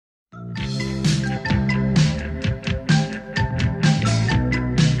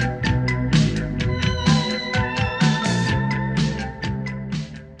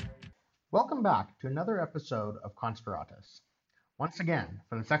welcome back to another episode of Conspiratus. Once again,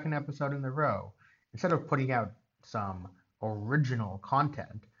 for the second episode in a row, instead of putting out some original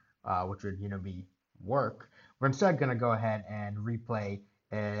content, which would be work, we're instead going to go ahead and replay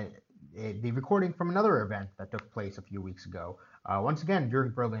the recording from another event that took place a few weeks ago. Once again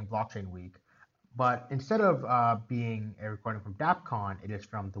during Berlin Blockchain Week, but instead of being a recording from DAppCon, it is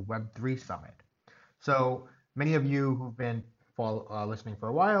from the Web3 Summit. So many of you who've been listening for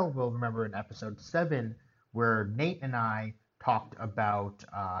a while will remember in episode 7 where Nate and I talked about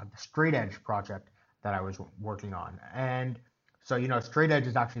the Straight Edge project that I was working on. And so, Straight Edge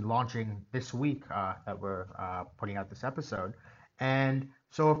is actually launching this week that we're putting out this episode. And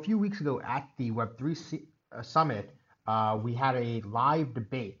so a few weeks ago at the Web3 Summit, we had a live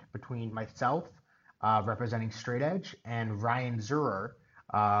debate between myself, representing Straight Edge, and Ryan Zurer,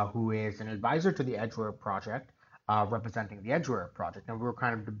 who is an advisor to the Edgeware project, representing the Edgeware project. And we were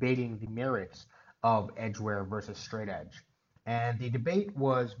kind of debating the merits of Edgeware versus Straight Edge. And the debate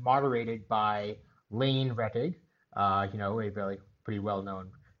was moderated by Lane Rettig, a very pretty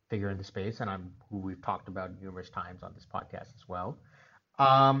well-known figure in the space, and who we've talked about numerous times on this podcast as well.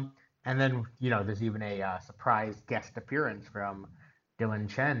 And then, there's even a surprise guest appearance from Dylan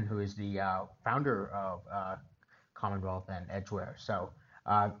Chen, who is the founder of Commonwealth and Edgeware. So,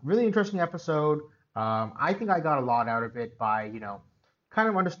 really interesting episode. I think I got a lot out of it by, kind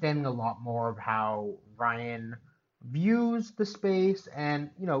of understanding a lot more of how Ryan views the space and,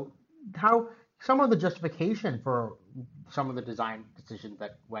 how some of the justification for some of the design decisions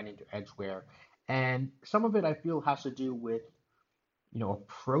that went into Edgeware. And some of it I feel has to do with,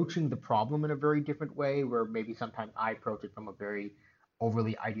 approaching the problem in a very different way, where maybe sometimes I approach it from a very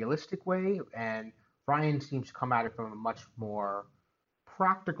overly idealistic way, and Ryan seems to come at it from a much more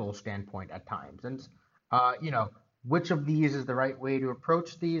practical standpoint at times. And, which of these is the right way to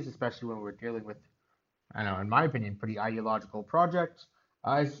approach these, especially when we're dealing with, I know, in my opinion, pretty ideological projects,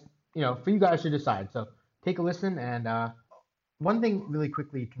 is, for you guys to decide. So take a listen. And one thing really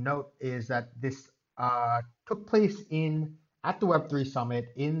quickly to note is that this took place at the Web3 Summit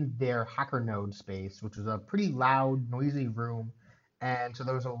in their HackerNode space, which was a pretty loud, noisy room. And so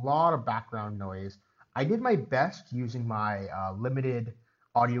there was a lot of background noise. I did my best using my limited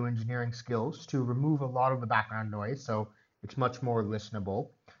audio engineering skills to remove a lot of the background noise, so it's much more listenable.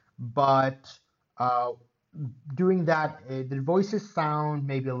 But doing that, the voices sound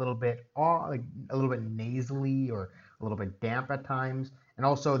maybe a little bit nasally or a little bit damp at times, and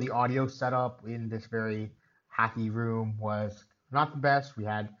also the audio setup in this very hacky room was not the best. We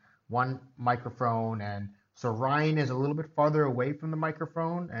had one microphone, and so Ryan is a little bit farther away from the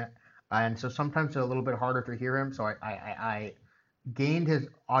microphone, and so sometimes it's a little bit harder to hear him. So I gained his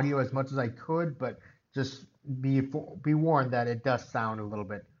audio as much as I could, but just be warned that it does sound a little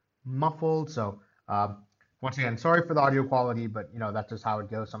bit muffled. So once again, sorry for the audio quality, but that's just how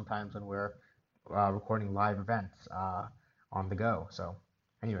it goes sometimes when we're recording live events on the go. So,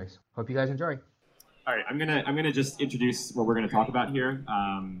 anyways, hope you guys enjoy. All right, I'm gonna just introduce what we're gonna talk about here.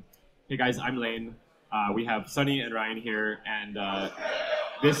 Hey guys, I'm Lane. We have Sunny and Ryan here, and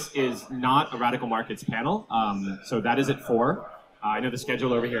this is not a Radical Markets panel. So that is at 4. I know the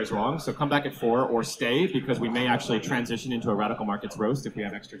schedule over here is wrong, so come back at 4 or stay, because we may actually transition into a Radical Markets roast if we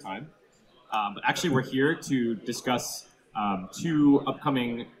have extra time. But actually, we're here to discuss 2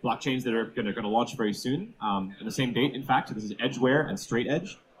 upcoming blockchains that are going to launch very soon, on the same date, in fact. This is Edgeware and Straight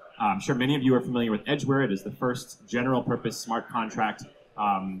Edge. I'm sure many of you are familiar with Edgeware. It is the first general-purpose smart contract,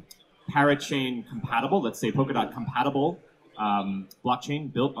 parachain compatible, let's say Polkadot compatible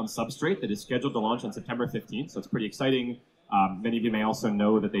blockchain built on Substrate that is scheduled to launch on September 15th. So it's pretty exciting. Many of you may also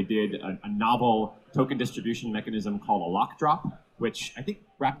know that they did a novel token distribution mechanism called a lock drop, which I think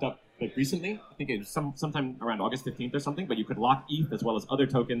wrapped up recently. I think it was sometime around August 15th or something. But you could lock ETH as well as other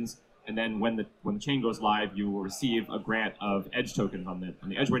tokens, and then when the chain goes live, you will receive a grant of Edge tokens on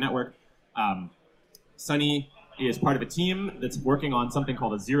the Edgeware network. Sunny is part of a team that's working on something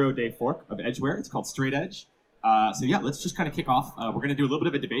called a 0-day fork of Edgeware. It's called Straight Edge. So yeah, let's just kind of kick off. We're going to do a little bit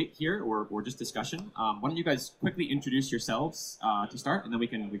of a debate here, or just discussion. Why don't you guys quickly introduce yourselves to start, and then we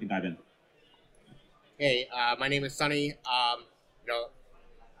can dive in. Hey, my name is Sunny.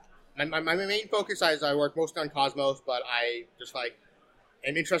 My main focus is I work mostly on Cosmos, but I just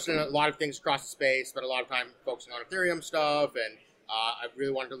am interested in a lot of things across the space. Spent a lot of time focusing on Ethereum stuff, and I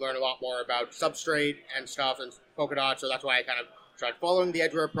really wanted to learn a lot more about Substrate and stuff and Polkadot. So that's why I kind of started following the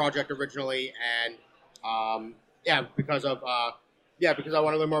Edgeware project originally, and because I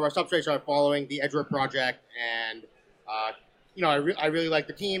want to learn more about Substrate, so I'm following the Edgeware project, and I really like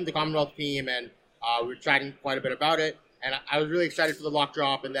the team, the Commonwealth team, and we were chatting quite a bit about it, and I was really excited for the lock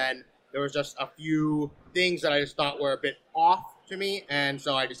drop, and then there was just a few things that I just thought were a bit off to me, and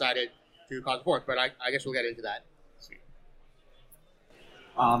so I decided to cause a fork. But I guess we'll get into that. Sweet.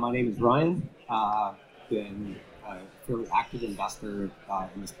 My name is Ryan. Been a fairly active investor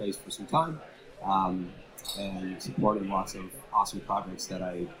in the space for some time, and supporting lots of awesome projects that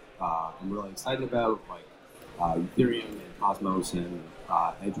I am really excited about, like Ethereum and Cosmos and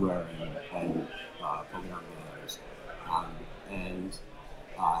Edgeware and Polkadot and others. And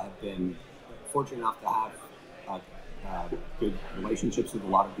I've been fortunate enough to have good relationships with a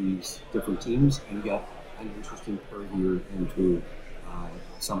lot of these different teams and get an interesting purview into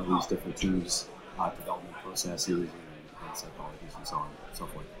some of these different teams' development processes and psychologies and so on and so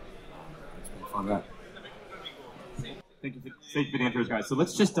forth. It's been a fun ride. Thank you for the answers, guys. So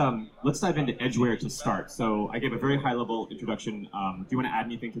let's just let's dive into Edgeware to start. So I gave a very high-level introduction. Do you want to add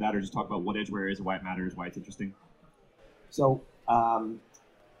anything to that, or just talk about what Edgeware is, why it matters, why it's interesting? So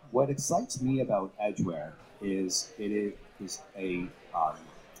what excites me about Edgeware is it is a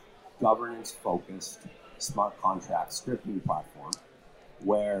governance-focused smart contract scripting platform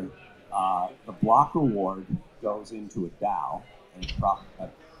where the block reward goes into a DAO, and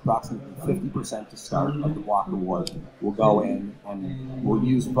approximately 50% to start of the block reward will go in, and we'll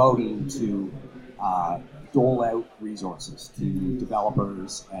use voting to dole out resources to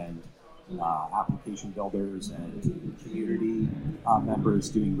developers and application builders and community members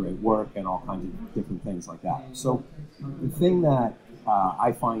doing great work and all kinds of different things like that. So the thing that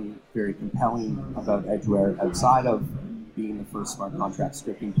I find very compelling about Edgeware, outside of being the first smart contract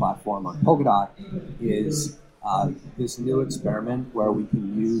scripting platform on Polkadot, is this new experiment where we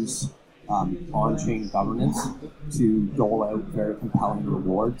can use on-chain governance to dole out very compelling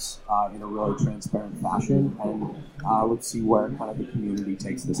rewards in a really transparent fashion, and let's see where kind of the community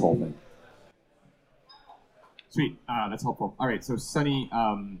takes this whole thing. Sweet, that's helpful. All right, so Sunny,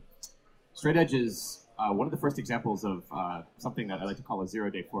 Straight Edge is one of the first examples of something that I like to call a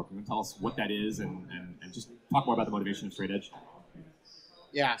zero-day fork. Can you tell us what that is and just talk more about the motivation of Straight Edge?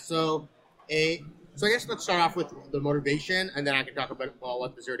 Yeah, so I guess let's start off with the motivation, and then I can talk about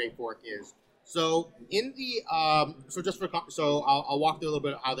what the zero-day fork is. So in the I'll walk through a little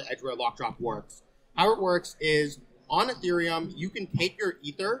bit of how the Edgeware lock drop works. How it works is on Ethereum, you can take your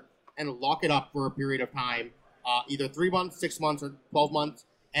Ether and lock it up for a period of time, either 3 months, 6 months, or 12 months,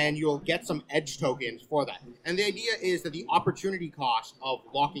 and you'll get some Edge tokens for that. And the idea is that the opportunity cost of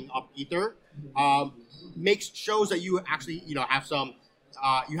locking up Ether shows that you actually have some.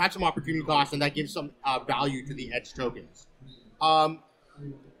 You had some opportunity cost, and that gives some value to the Edge tokens.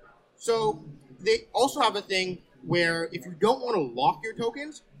 So they also have a thing where if you don't want to lock your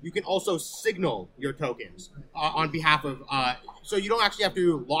tokens, you can also signal your tokens on behalf of. So you don't actually have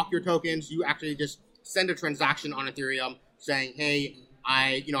to lock your tokens. You actually just send a transaction on Ethereum saying, "Hey,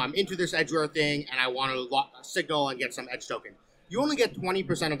 I'm into this Edgeware thing, and I want to signal and get some Edge token." You only get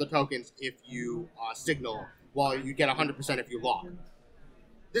 20% of the tokens if you signal, while you get 100% if you lock.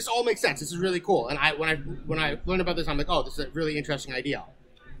 This all makes sense. This is really cool. And when I learned about this, I'm like, oh, this is a really interesting idea.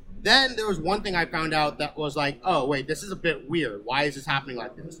 Then there was one thing I found out that was like, oh, wait, this is a bit weird. Why is this happening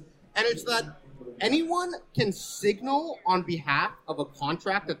like this? And it's that anyone can signal on behalf of a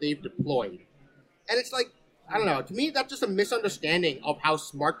contract that they've deployed. And it's like, I don't know. To me, that's just a misunderstanding of how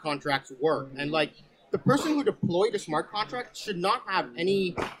smart contracts work. And like, the person who deployed a smart contract should not have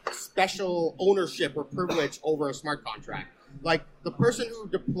any special ownership or privilege over a smart contract. Like, the person who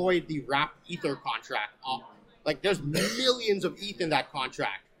deployed the wrapped Ether contract, like, there's millions of ETH in that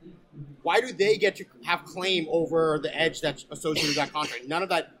contract. Why do they get to have claim over the Edge that's associated with that contract? None of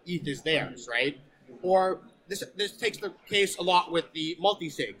that ETH is theirs, right? Or this takes the case a lot with the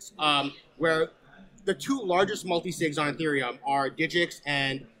multi-sigs, where the two largest multi-sigs on Ethereum are Digix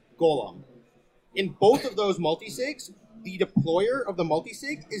and Golem. In both of those multi-sigs, the deployer of the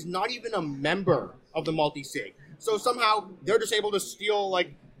multi-sig is not even a member of the multi-sig. So somehow they're just able to steal,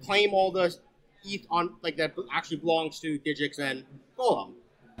 like, claim all the ETH on, like, that actually belongs to Digix and Golem.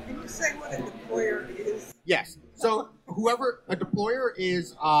 Can you say what a deployer is? Yes. So a deployer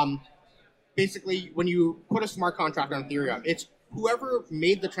is basically when you put a smart contract on Ethereum, it's whoever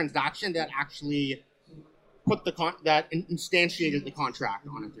made the transaction that actually put that instantiated the contract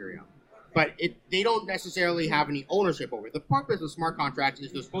on Ethereum. But they don't necessarily have any ownership over it. The purpose of smart contracts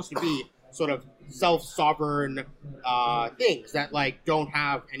is they're supposed to be sort of self-sovereign things that like don't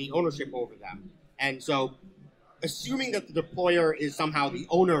have any ownership over them. And so assuming that the deployer is somehow the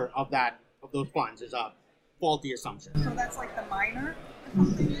owner of those funds is a faulty assumption. So that's like the miner?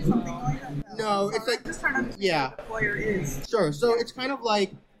 Something like that? No, it's like, I'm just trying to understand yeah. what the deployer is. Sure. So it's kind of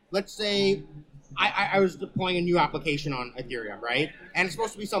like, let's say I was deploying a new application on Ethereum, right? And it's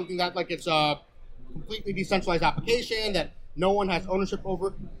supposed to be something that like it's a completely decentralized application that no one has ownership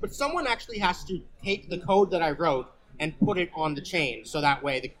over, but someone actually has to take the code that I wrote and put it on the chain, so that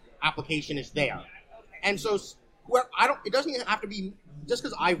way the application is there. And so, where it doesn't even have to be just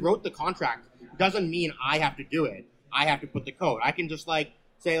because I wrote the contract doesn't mean I have to do it. I have to put the code. I can just like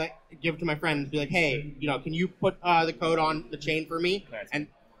say like give it to my friend and be like, hey, can you put the code on the chain for me? Nice. And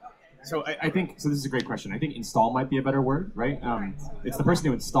So I think this is a great question. I think install might be a better word, right? It's the person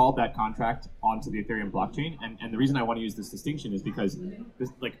who installed that contract onto the Ethereum blockchain, and the reason I want to use this distinction is because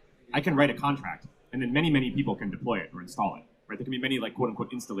I can write a contract, and then many people can deploy it or install it, right? There can be many like quote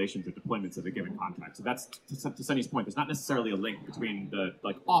unquote installations or deployments of a given contract. So that's to Sunny's point. There's not necessarily a link between the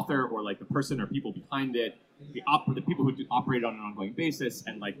like author or like the person or people behind it, the people who operate on an ongoing basis,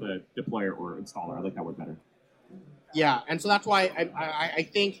 and like the deployer or installer. I like that word better. yeah, and so that's why I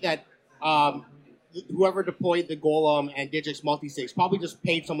think that whoever deployed the Golem and Digix multisigs probably just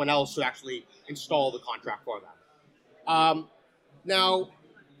paid someone else to actually install the contract for them. Now,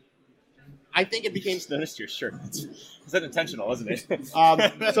 I think it became... Noticed your shirt. Is that intentional, wasn't it?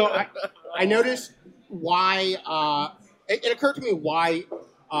 So I noticed why... it occurred to me why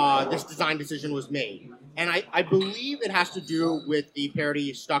this design decision was made. And I believe it has to do with the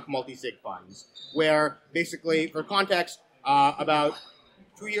Parity Stuck multisig funds, where basically, for context, about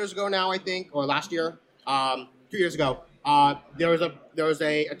 2 years ago now, I think, or last year, 2 years ago, there was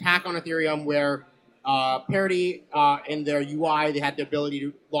a attack on Ethereum where Parity in their UI, they had the ability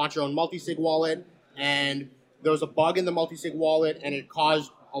to launch your own multisig wallet, and there was a bug in the multisig wallet, and it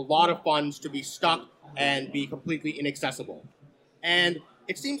caused a lot of funds to be stuck and be completely inaccessible. And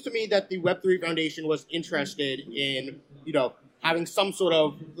it seems to me that the Web3 Foundation was interested in, having some sort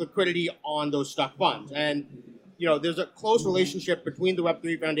of liquidity on those stuck funds. And, there's a close relationship between the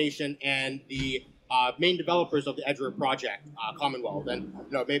Web3 Foundation and the main developers of the Edgeware project, Commonwealth. And,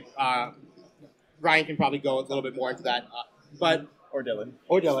 maybe Ryan can probably go a little bit more into that. Or Dylan.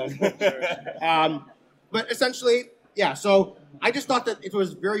 But essentially, yeah, so I just thought that it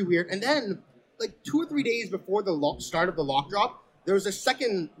was very weird. And then, like 2 or 3 days before the start of the lock drop, there was a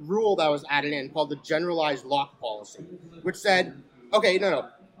second rule that was added in called the generalized lock policy, which said, okay, no.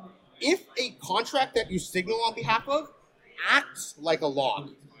 If a contract that you signal on behalf of acts like a lock,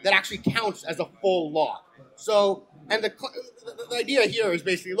 that actually counts as a full lock. So, and the idea here is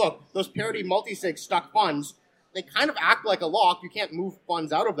basically, look, those Parity multisig stuck funds, they kind of act like a lock. You can't move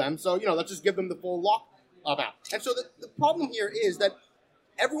funds out of them. So, let's just give them the full lock amount. And so the problem here is that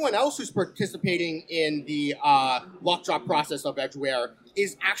everyone else who's participating in the lock drop process of Edgeware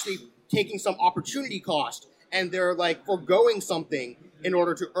is actually taking some opportunity cost, and they're like foregoing something in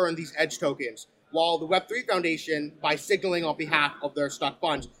order to earn these edge tokens, while the Web3 Foundation, by signaling on behalf of their stuck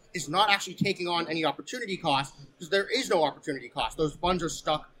funds, is not actually taking on any opportunity cost, because there is no opportunity cost. Those funds are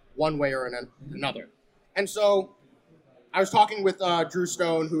stuck one way or another. And so I was talking with Drew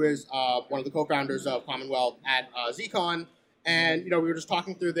Stone, who is one of the co-founders of Commonwealth at Zcon, and, we were just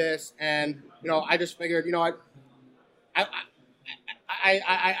talking through this, and, I just figured, I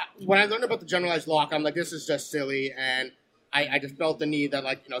when I learned about the generalized lock, I'm like, this is just silly, and I just felt the need that,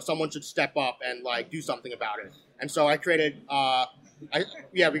 someone should step up and, do something about it. And so I created,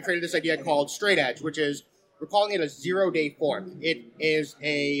 we created this idea called Straight Edge, which is, we're calling it a 0-day fork. It is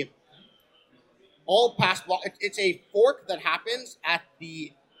it's a fork that happens at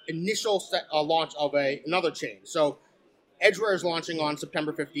the initial launch of another chain. So Edgeware is launching on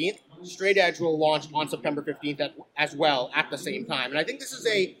September 15th. Straight Edge will launch on September 15th as well at the same time. And I think this is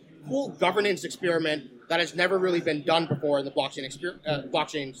a cool governance experiment that has never really been done before in the blockchain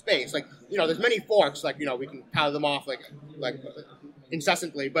space. There's many forks, we can tally them off like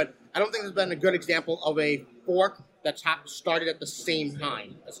incessantly, but I don't think there's been a good example of a fork that's started at the same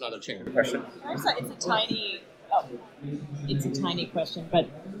time as another chain. Question. It's a tiny question, but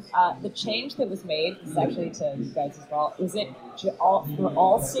the change that was made, this is actually to you guys as well, is it for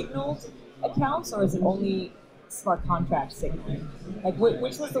all signaled accounts, or is it only smart contract signaling?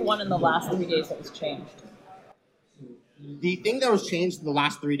 Which was the one in the last 3 days that was changed? The thing that was changed in the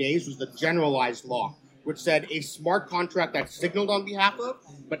last 3 days was the generalized lock, which said a smart contract that's signaled on behalf of,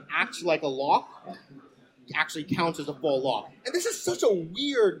 but acts like a lock, actually counts as a full lock. And this is such a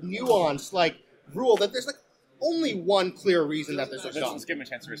weird, nuanced, rule that there's, only one clear reason that this is done. Let's give him a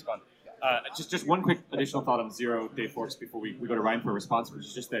chance to respond. Just one quick additional thought on 0-day forks before we go to Ryan for a response, which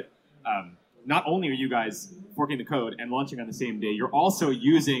is just that not only are you guys forking the code and launching on the same day, you're also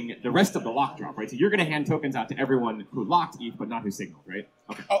using the rest of the lock drop, right? So you're going to hand tokens out to everyone who locked ETH, but not who signaled, right?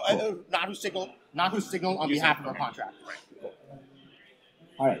 Okay. Cool. Not who signaled on behalf of our contract. Right. Cool.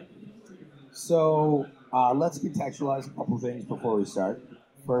 All right. So let's contextualize a couple things before we start.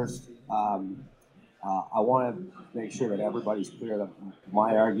 First, I want to make sure that everybody's clear that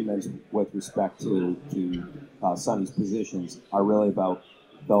my arguments with respect to Sonny's positions are really about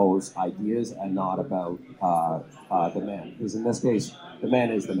those ideas and not about the man. Because in this case, the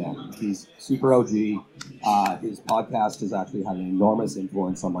man is the man. He's super OG. His podcast has actually had an enormous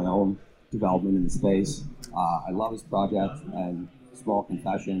influence on my own development in the space. I love his project, and small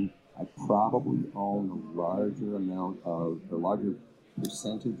confession, I probably own a larger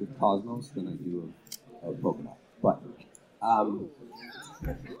percentage of Cosmos than I do of Pokemon. But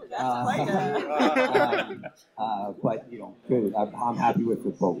but you know, good. I'm happy with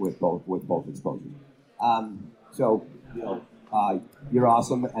both exposures. So you know, you're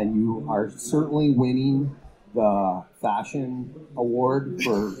awesome, and you are certainly winning the fashion award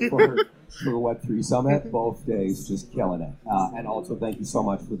for Web3 Summit. Both days, just killing it. And also, thank you so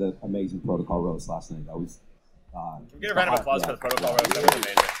much for the amazing protocol roast last night. That was. Get a round of applause for the protocol roast. That was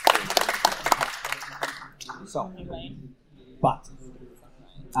amazing. So, Elaine. but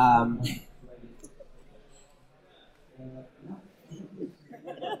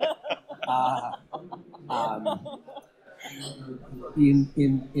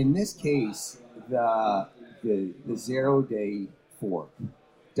in this case, the 0-day fork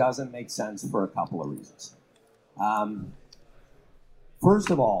doesn't make sense for a couple of reasons.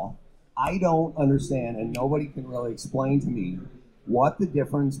 First of all, I don't understand, and nobody can really explain to me what the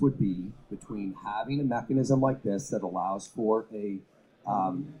difference would be between having a mechanism like this that allows for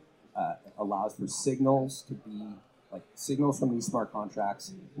signals to be like signals from these smart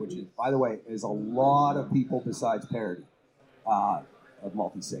contracts, which is, by the way, is a lot of people besides Parity of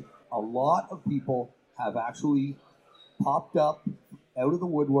multi-sig. A lot of people have actually popped up out of the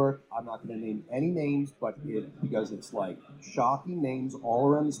woodwork. I'm not going to name any names, but because it's like shocking names all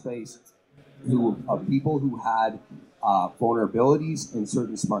around the space of people who had vulnerabilities in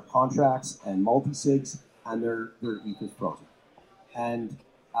certain smart contracts and multi-sigs, and their ETH is frozen. And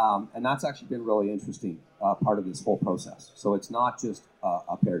that's actually been really interesting part of this whole process. So it's not just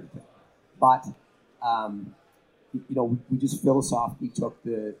a parity thing. But, you know, we just philosophically took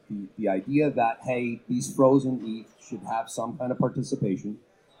the idea that, hey, these frozen ETH should have some kind of participation.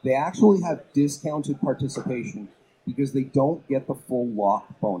 They actually have discounted participation because they don't get the full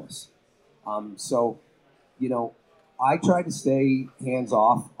lock bonus. So, you know, I try to stay hands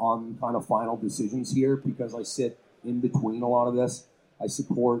off on kind of final decisions here because I sit in between a lot of this. I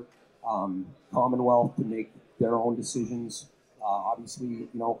support Commonwealth to make their own decisions. Obviously, you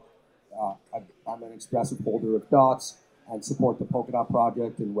know, I'm an expressive holder of DOTS and support the Polkadot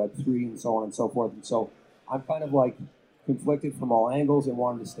project and Web3 and so on and so forth. And so I'm kind of like conflicted from all angles and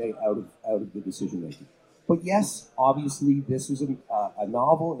wanted to stay out of the decision making. But yes, obviously, this is a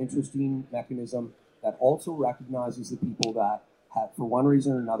novel, interesting mechanism that also recognizes the people that have, for one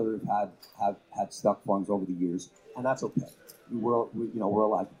reason or another, have had stuck funds over the years, and that's okay. We're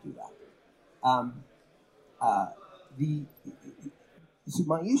allowed to do that. So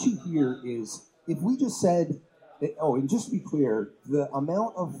my issue here is if we just said, and just to be clear, the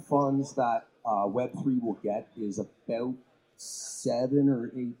amount of funds that Web3 will get is about 7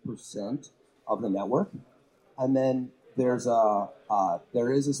 or 8% of the network. And then there is a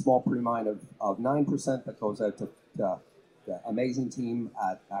small pre-mine of 9% that goes out to the amazing team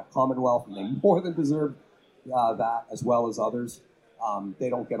at Commonwealth, and they more than deserve that as well as others. They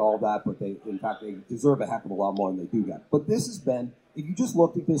don't get all that, but they deserve a heck of a lot more than they do get. But this has been, if you just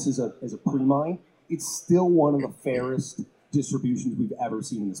looked at this as a pre-mine, it's still one of the fairest distributions we've ever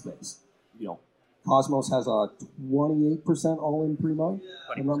seen in the space. You know, Cosmos has a 28% all-in pre-mine,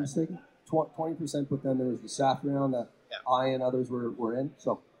 if I'm not mistaken. 20%, but then there was the SAF round that I and others were in.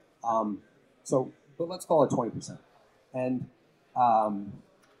 So, but let's call it 20%. And,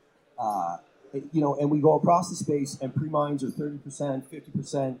 you know, and we go across the space, and pre-mines are 30%,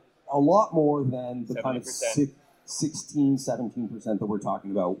 50%, a lot more than the 70%. Kind of 16, 17% that we're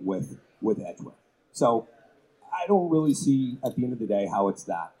talking about with Edgeware. So I don't really see, at the end of the day, how it's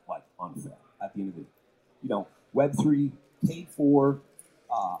that, like, unfair at the end of the day. You know, Web3 paid for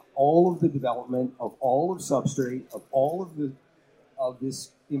all of the development of all of Substrate, of all of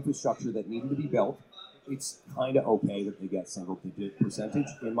this infrastructure that needed to be built. It's kind of okay that they get single-digit percentage,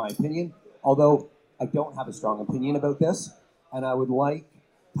 in my opinion. Although I don't have a strong opinion about this, and I would like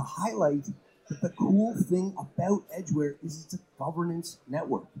to highlight that the cool thing about Edgeware is it's a governance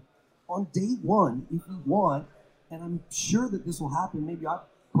network. On day one, if we want, and I'm sure that this will happen, maybe I'll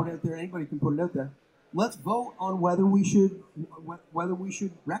put it out there, anybody can put it out there, let's vote on whether we should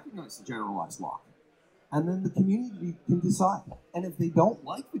recognize the generalized lock. and then the community can decide. And if they don't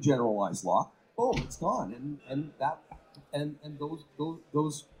like the generalized lock, boom, it's gone, and those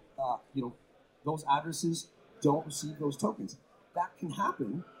those addresses don't receive those tokens. That can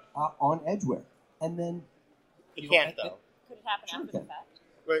happen on Edgeware, and then It can't, though. Could it happen Sure after can. the fact?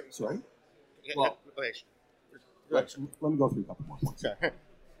 Wait, sorry. well, Let me go through a couple more points. sorry.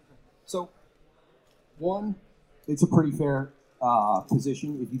 So, one, it's a pretty fair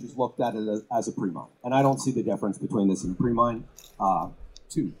position if you just looked at it as a pre-mine. And I don't see the difference between this and pre-mine.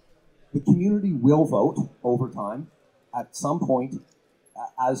 Two, the community will vote over time at some point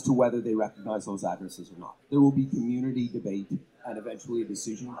as to whether they recognize those addresses or not. There will be community debate and eventually a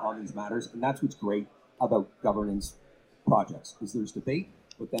decision on these matters. And that's what's great about governance projects, is there's debate,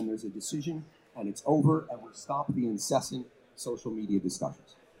 but then there's a decision, and it's over, and we stop the incessant social media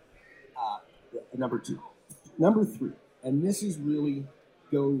discussions. Number two. Number three, and this is really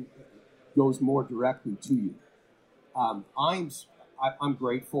goes more directly to you. I'm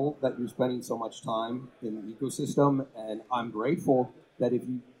grateful that you're spending so much time in the ecosystem, and I'm grateful that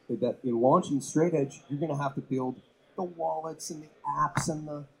that in launching Straight Edge, you're going to have to build the wallets and the apps and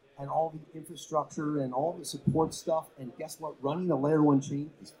all the infrastructure and all the support stuff. And guess what? Running a layer 1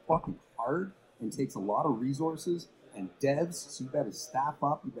 chain is fucking hard and takes a lot of resources and devs. So you better staff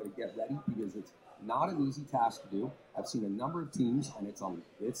up. You better get ready, because it's not an easy task to do. I've seen a number of teams, and it's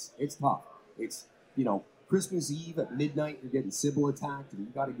tough. It's, Christmas Eve at midnight, you're getting Sybil attacked, and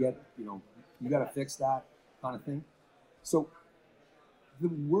you got to fix that kind of thing. So the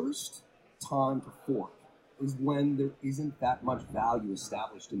worst time to fork is when there isn't that much value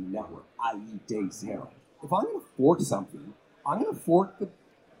established in the network, i.e. day zero. If I'm going to fork something, I'm going to fork the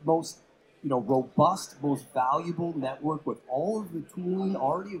most robust, most valuable network with all of the tooling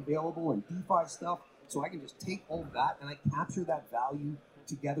already available and DeFi stuff, so I can just take all of that and I capture that value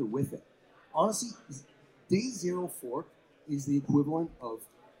together with it. Honestly, day zero fork is the equivalent of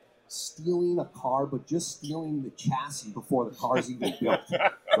stealing a car, but just stealing the chassis before the car's even built,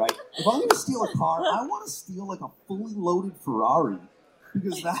 right? If I'm going to steal a car, I want to steal like a fully loaded Ferrari,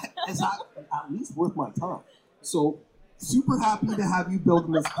 because that is at least worth my time. So super happy to have you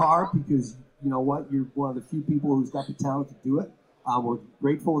building this car, because you know what, you're one of the few people who's got the talent to do it. We're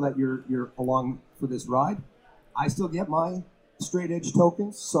grateful that you're along for this ride. I still get my Straight Edge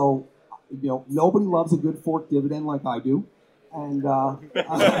tokens, so nobody loves a good fork dividend like I do. And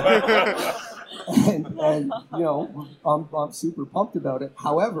I'm super pumped about it.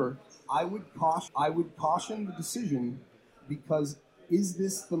 However, I would caution the decision, because is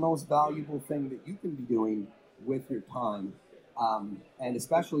this the most valuable thing that you can be doing with your time? And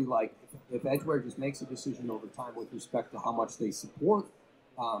especially if Edgeware just makes a decision over time with respect to how much they support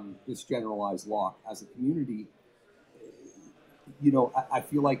this generalized lock as a community, I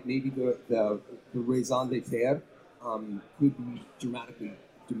feel like maybe the raison d'etre could be dramatically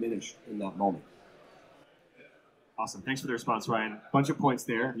diminished in that moment. Awesome. Thanks for the response, Ryan. Bunch of points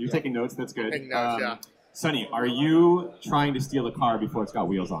there. You're taking notes. That's good. Taking notes, yeah. Sonny, are you trying to steal a car before it's got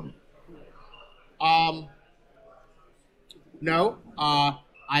wheels on it? No. I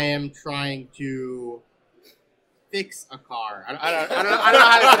am trying to fix a car. I don't know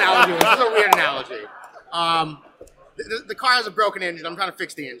how this analogy works. This is a weird analogy. The car has a broken engine. I'm trying to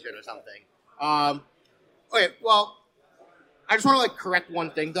fix the engine or something. Okay, well, I just want to correct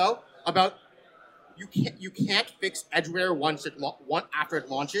one thing though about you can't fix Edgeware after it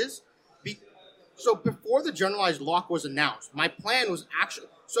launches. So before the generalized lock was announced, my plan was actually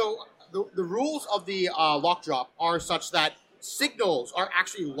the rules of the lock drop are such that signals are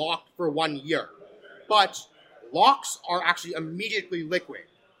actually locked for 1 year, but locks are actually immediately liquid.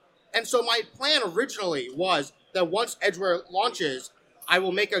 And so my plan originally was that once Edgeware launches, I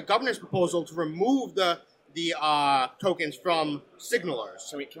will make a governance proposal to remove the tokens from signalers.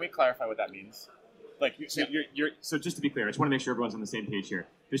 Can we clarify what that means? So just to be clear, I just want to make sure everyone's on the same page here.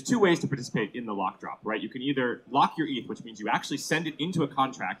 There's two ways to participate in the lock drop, right? You can either lock your ETH, which means you actually send it into a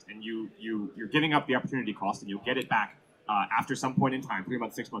contract and you're giving up the opportunity cost and you'll get it back after some point in time, 3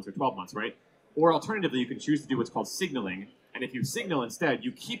 months, 6 months, or 12 months, right? Or alternatively, you can choose to do what's called signaling. And if you signal instead,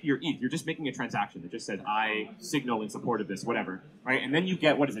 you keep your ETH. You're just making a transaction that just says, I signal in support of this, whatever, right? And then you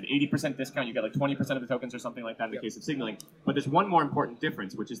get, 80% discount? You get 20% of the tokens or something like that in the case of signaling. But there's one more important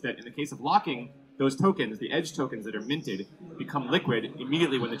difference, which is that in the case of locking, those tokens, the edge tokens that are minted, become liquid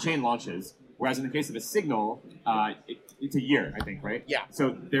immediately when the chain launches. Whereas in the case of a signal, it's a year, I think, right? Yeah.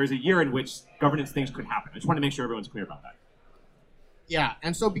 So there's a year in which governance things could happen. I just want to make sure everyone's clear about that. Yeah,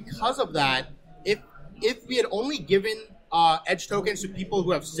 and so because of that, if we had only given edge tokens to people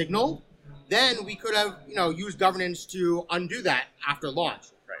who have signaled, then we could have used governance to undo that after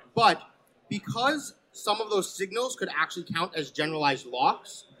launch. Right. But because some of those signals could actually count as generalized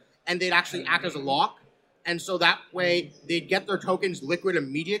locks, and they'd actually act as a lock. And so that way, they'd get their tokens liquid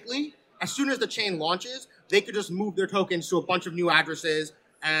immediately. As soon as the chain launches, they could just move their tokens to a bunch of new addresses,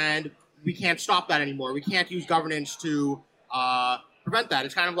 and we can't stop that anymore. We can't use governance to prevent that.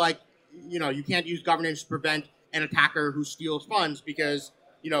 It's kind of like, you can't use governance to prevent an attacker who steals funds because,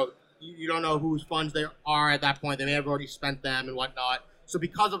 you don't know whose funds they are at that point. They may have already spent them and whatnot. So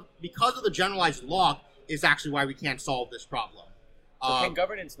because of the generalized lock is actually why we can't solve this problem. So can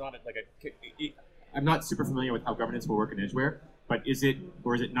governance not I'm not super familiar with how governance will work in Edgeware, but is it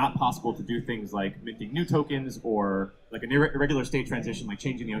not possible to do things like minting new tokens or like an irregular state transition, like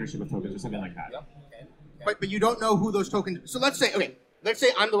changing the ownership of tokens or something like that? Yep. Okay. But you don't know who those tokens. So let's say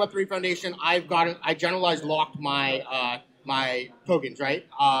I'm the Web3 Foundation. I generalized locked my my tokens, right?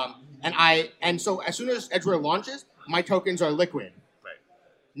 And so as soon as Edgeware launches, my tokens are liquid. Right.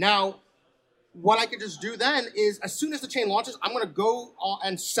 Now, what I could just do then is, as soon as the chain launches, I'm going to go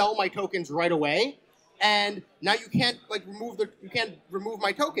and sell my tokens right away. And now you can't remove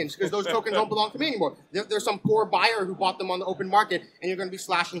my tokens because those tokens don't belong to me anymore. There's some poor buyer who bought them on the open market, and you're going to be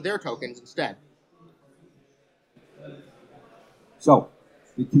slashing their tokens instead. So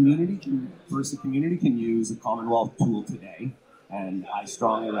the community can use a Commonwealth tool today, and I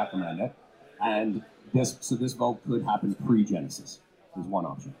strongly recommend it. And this vote could happen pre-Genesis. Is one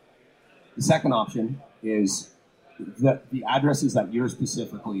option. The second option is that the addresses that you're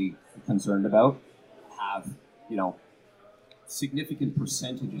specifically concerned about have, significant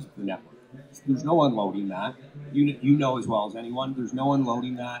percentages of the network. There's no unloading that. You know as well as anyone. There's no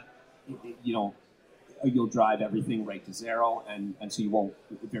unloading that. You'll drive everything right to zero, and so you won't.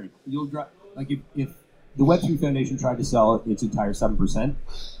 You'll drive like if the Web3 Foundation tried to sell its entire 7%,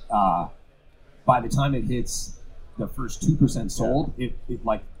 by the time it hits the first 2% sold, it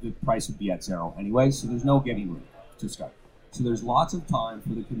the price would be at zero anyway. So there's no getting rid to start. So there's lots of time for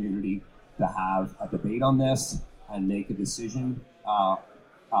the community to have a debate on this and make a decision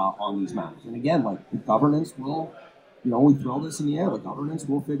on these matters. And again, the governance will, we throw this in the air. The governance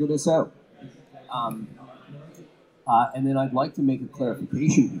will figure this out. And then I'd like to make a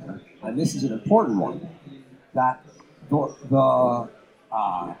clarification here, and this is an important one, that the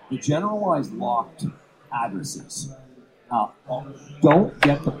generalized locked addresses don't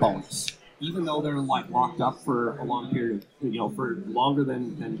get the bonus, even though they're locked up for a long period, for longer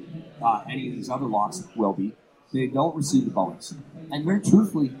than any of these other locks will be. They don't receive the bonus. And very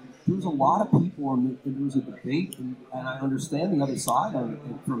truthfully, there's a lot of people, and there was a debate, and I understand the other side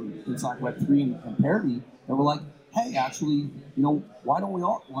from inside Web3 and Parity that were like, hey, actually, why don't we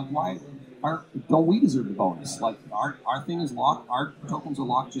all, don't we deserve the bonus? Our thing is locked, our tokens are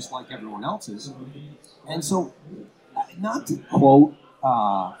locked just like everyone else's. And so, not to quote,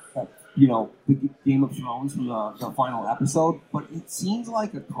 the Game of Thrones from the final episode, but it seems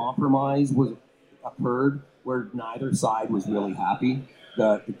like a compromise occurred where neither side was really happy.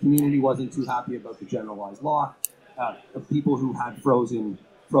 The community wasn't too happy about the generalized lock. The people who had frozen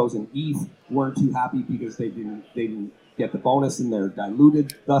ETH weren't too happy because they didn't get the bonus and they're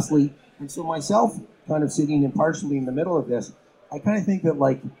diluted thusly. And so myself, kind of sitting impartially in the middle of this, I kind of think that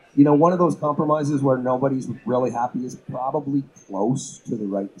one of those compromises where nobody's really happy is probably close to the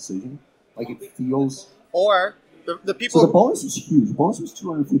right decision. It feels. Or the people. So the bonus is huge. The bonus was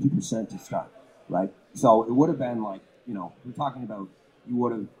 250% to start, right? So it would have been we're talking about, you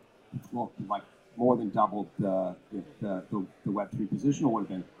would have more than doubled the Web3 position. It would have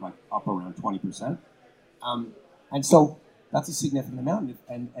been up around 20%. And so that's a significant amount.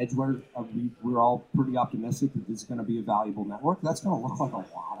 And Edgeware, we're all pretty optimistic that this is going to be a valuable network. That's going to look like a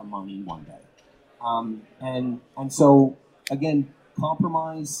lot of money one day. And so, again,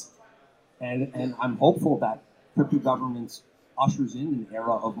 compromise, and I'm hopeful that crypto governance ushers in an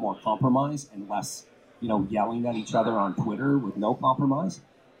era of more compromise and less, yelling at each other on Twitter with no compromise.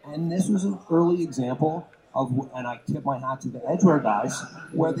 And this was an early example of, and I tip my hat to the Edgeware guys,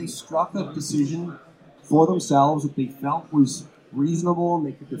 where they struck a decision for themselves that they felt was reasonable and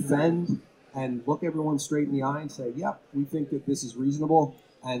they could defend and look everyone straight in the eye and say, yep, we think that this is reasonable.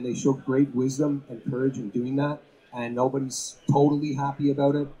 And they showed great wisdom and courage in doing that. And nobody's totally happy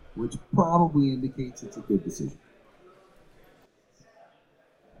about it, which probably indicates it's a good decision.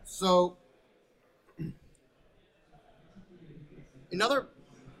 So, another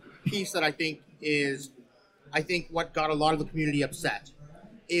piece that I think what got a lot of the community upset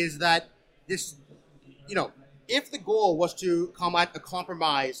is that this, if the goal was to come at a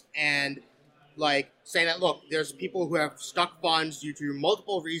compromise and say that, look, there's people who have stuck funds due to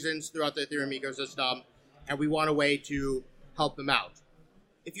multiple reasons throughout the Ethereum ecosystem, and we want a way to help them out.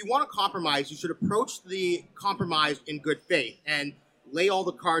 if you want to compromise, you should approach the compromise in good faith and lay all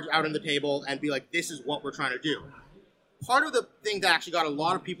the cards out on the table and be like, this is what we're trying to do. Part of the thing that actually got a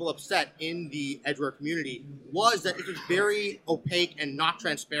lot of people upset in the Edgeware community was that it was very opaque and not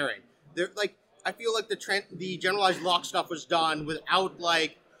transparent. I feel like the generalized lock stuff was done without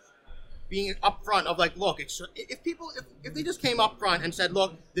like being upfront of like, look, if they just came up front and said,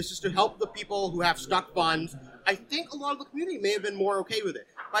 look, this is to help the people who have stuck funds, I think a lot of the community may have been more okay with it.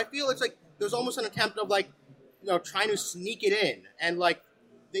 But I feel it's like there's almost an attempt of like, trying to sneak it in and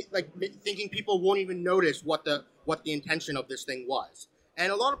thinking people won't even notice what the intention of this thing was.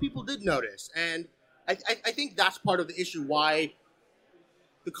 And a lot of people did notice, and I think that's part of the issue why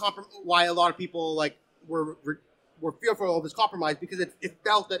why a lot of people were fearful of this compromise, because it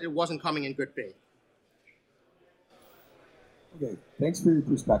felt that it wasn't coming in good faith. Okay, thanks for your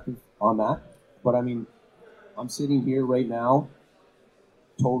perspective on that. But I mean, I'm sitting here right now,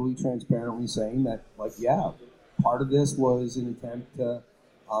 totally transparently saying that, part of this was an attempt to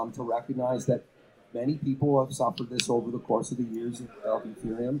recognize that many people have suffered this over the course of the years of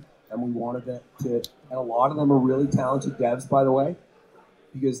Ethereum, and we wanted and a lot of them are really talented devs, by the way,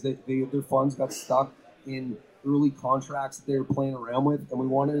 because their funds got stuck in early contracts that they were playing around with, and we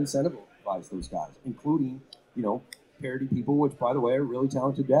wanted to incentivize those guys, including, parity people, which, by the way, are really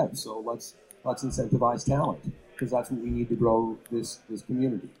talented devs. So let's incentivize talent, because that's what we need to grow this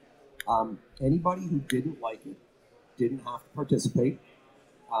community. Anybody who didn't like it didn't have to participate,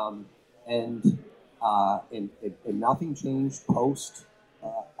 and nothing changed post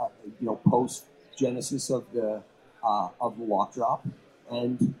genesis of the lock drop,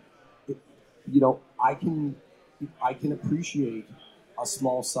 and I can appreciate a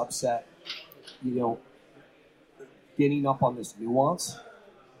small subset, getting up on this nuance,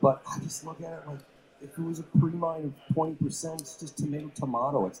 but I just look at it like, if it was a pre-mine of 20%, it's just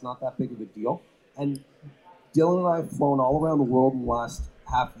tomato. It's not that big of a deal. And Dylan and I have flown all around the world in the last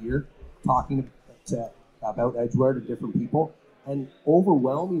half year talking about Edgeware to different people, and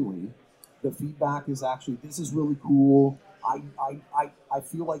overwhelmingly, the feedback is actually, this is really cool. I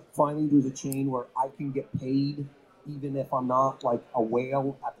feel like finally there's a chain where I can get paid even if I'm not like a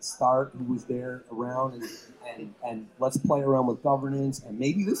whale at the start who was there around, and let's play around with governance, and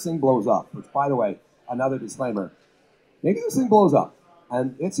maybe this thing blows up, which, by the way, another disclaimer, maybe this thing blows up,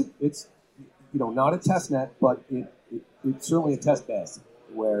 and it's not a test net, but it's certainly a test bed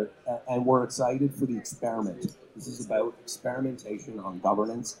and we're excited for the experiment. This is about experimentation on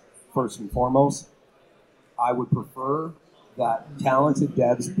governance first and foremost. I would prefer that talented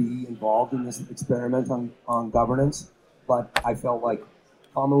devs be involved in this experiment on governance, but I felt like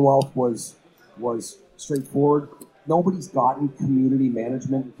Commonwealth was straightforward. Nobody's gotten community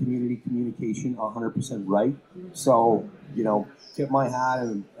management and community communication 100% right. So, tip my hat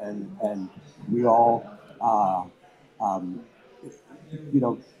and we all,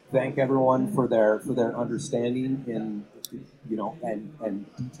 thank everyone for their understanding and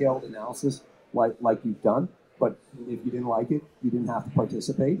detailed analysis like you've done. But if you didn't like it, you didn't have to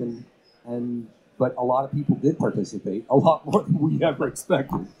participate, but a lot of people did participate, a lot more than we ever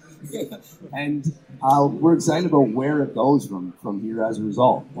expected. And we're excited about where it goes from here as a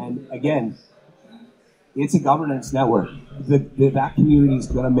result. And again, it's a governance network. That community is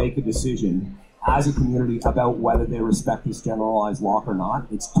going to make a decision as a community about whether they respect this generalized lock or not.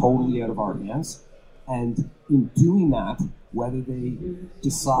 It's totally out of our hands. And in doing that, whether they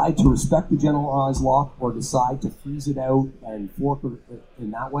decide to respect the generalized lock or decide to freeze it out and fork it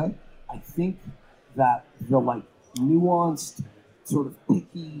in that way, I think that the nuanced, sort of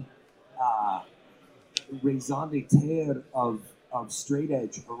picky raison d'etre of straight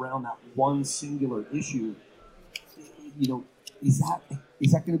edge around that one singular issue, is that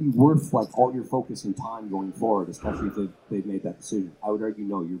going to be worth all your focus and time going forward, especially if they've made that decision? I would argue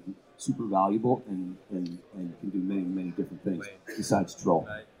no. You're super valuable and can do many different things besides troll.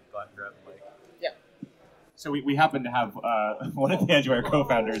 Yeah. So we happen to have one of the Edgeware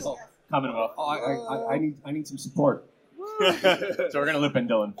co-founders coming up. I need some support. So we're going to loop in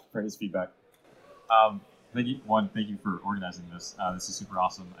Dylan for his feedback. Thank you for organizing this. This is super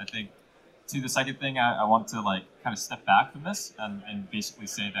awesome. I think, to the second thing, I want to kind of step back from this and basically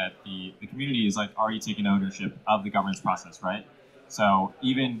say that the community is already taking ownership of the governance process, right? So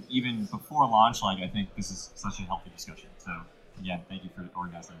even before launch, I think this is such a healthy discussion. So again, thank you for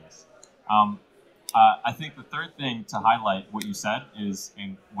organizing this. I think the third thing to highlight what you said is,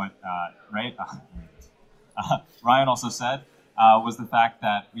 and what Ryan also said, was the fact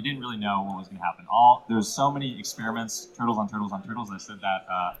that we didn't really know what was going to happen. There's so many experiments, turtles on turtles on turtles. I said that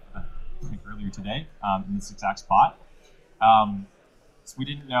earlier today in this exact spot. we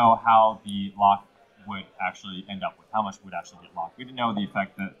didn't know how the lock would actually end up with, how much would actually get locked. We didn't know the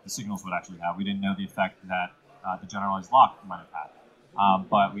effect that the signals would actually have. We didn't know the effect that the generalized lock might have had.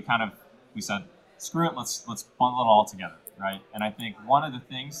 But we said, screw it, let's bundle it all together, right? And I think one of the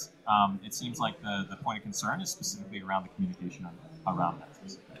things, it seems like the point of concern is specifically around the communication around that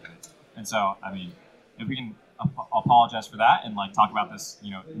specifically. And so, I mean, if we can apologize for that and like talk about this,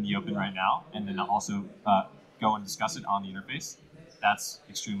 in the open right now, and then also go and discuss it on the interface, that's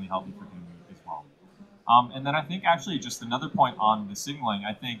extremely healthy for community as well. And then I think actually just another point on the signaling,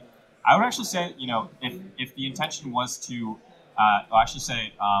 I would actually say, if the intention was to,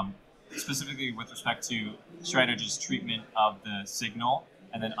 specifically with respect to Strategies' treatment of the signal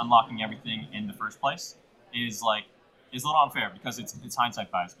and then unlocking everything in the first place is a little unfair because it's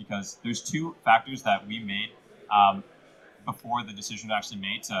hindsight bias, because there's two factors that we made before the decision was actually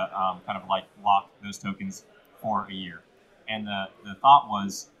made to lock those tokens for a year. And the thought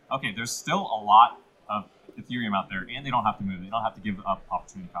was, okay, there's still a lot of Ethereum out there, and they don't have to move. They don't have to give up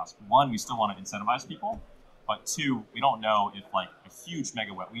opportunity cost. One, we still want to incentivize people, but two, we don't know if a huge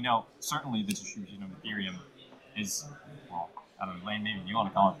mega web. We know certainly the distribution of Ethereum is, well, I don't know, Lane, maybe you want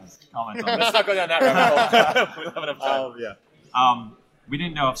to comment on this. Let's not go down that rabbit hole. We don't have enough time. Yeah. We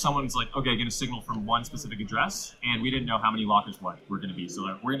didn't know if someone's okay, get a signal from one specific address, and we didn't know how many lockers were going to be. So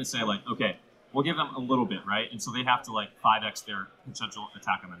we're going to say okay, we'll give them a little bit, right? And so they have to 5x their potential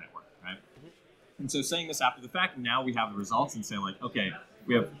attack on the network, right? Mm-hmm. And so saying this after the fact, now we have the results and say okay,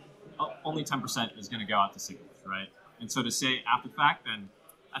 we have only 10% is going to go out to signals, right? And so to say after the fact, then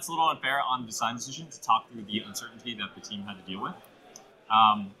that's a little unfair on the design decision to talk through the uncertainty that the team had to deal with.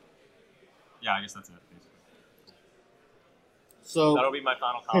 Yeah, I guess that's it, basically. So that'll be my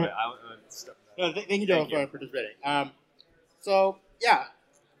final comment. Thank you, Dylan, for participating. So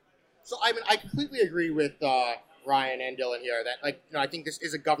I completely agree with Ryan and Dylan here that I think this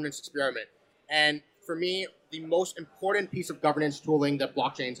is a governance experiment, and for me, the most important piece of governance tooling that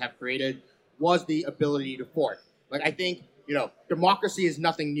blockchains have created was the ability to fork. I think democracy is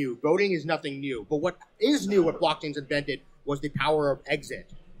nothing new, voting is nothing new, but what is new, what blockchains invented, was the power of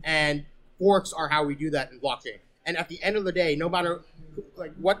exit, and forks are how we do that in blockchain. And at the end of the day, no matter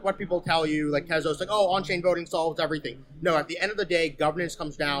what people tell you, Tezos, on-chain voting solves everything. No, at the end of the day, governance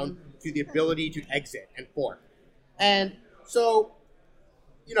comes down to the ability to exit and fork. And so,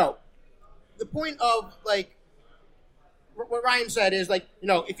 the point of what Ryan said is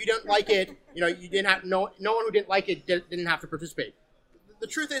if you don't like it, you didn't have no one who didn't like it didn't have to participate. The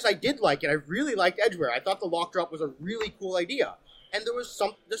truth is, I did like it. I really liked Edgeware. I thought the lock drop was a really cool idea, and there was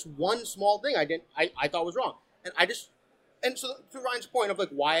this one small thing I thought was wrong. And so to Ryan's point of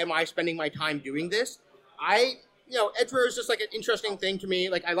why am I spending my time doing this? Edgeware is just an interesting thing to me.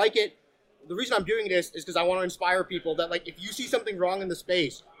 I like it. The reason I'm doing this is because I want to inspire people that if you see something wrong in the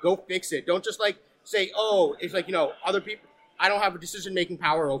space, go fix it. Don't just say, oh, it's other people. I don't have a decision-making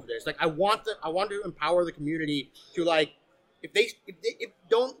power over this. I want to empower the community to if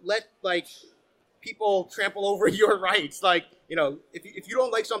don't let people trample over your rights. If you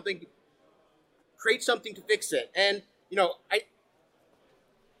don't like something, create something to fix it. And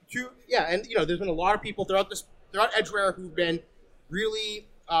there's been a lot of people throughout Edgeware who've been really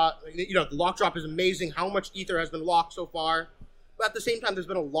the lock drop is amazing. How much ether has been locked so far? But at the same time, there's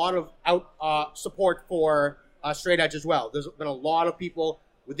been a lot of support for Straight Edge as well. There's been a lot of people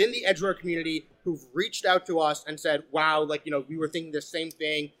within the Edgeware community who've reached out to us and said, wow, we were thinking the same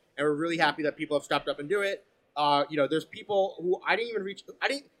thing, and we're really happy that people have stepped up and do it. There's people who I didn't even reach.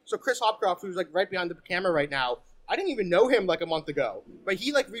 So Chris Hopcroft, who's right behind the camera right now, I didn't even know him a month ago, but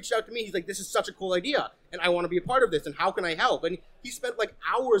he reached out to me. He's this is such a cool idea, and I want to be a part of this, and how can I help? And he spent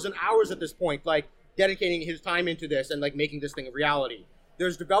hours and hours at this point, dedicating his time into this and making this thing a reality.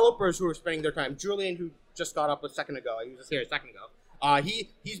 There's developers who are spending their time. Julian, who just got up a second ago, he was just here a second ago.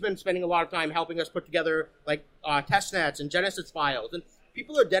 He's been spending a lot of time helping us put together testnets and Genesis files, and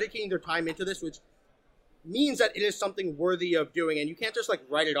people are dedicating their time into this, which means that it is something worthy of doing, and you can't just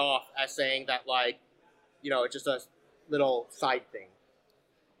write it off as saying that it's just a little side thing.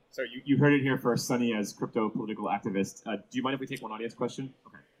 So you heard it here first, Sunny, as crypto political activist. Do you mind if we take one audience question?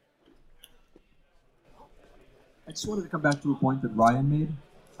 Okay. I just wanted to come back to a point that Ryan made.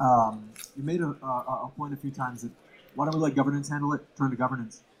 You made a point a few times that why don't we let governance handle it, turn to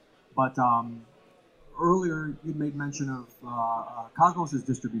governance. But earlier you made mention of Cosmos'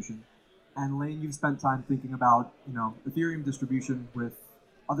 distribution. And Lane, you've spent time thinking about Ethereum distribution with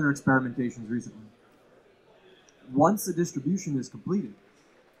other experimentations recently. Once a distribution is completed,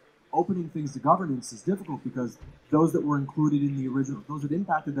 opening things to governance is difficult because those that were included in the original, those that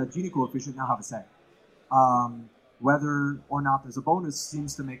impacted that Gini coefficient now have a say. whether or not there's a bonus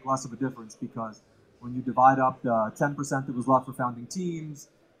seems to make less of a difference, because when you divide up the 10% that was left for founding teams,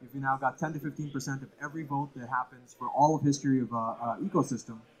 if you now got 10 to 15% of every vote that happens for all of history of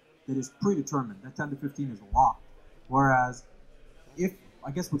ecosystem that is predetermined, that 10 to 15 is locked. Whereas, if I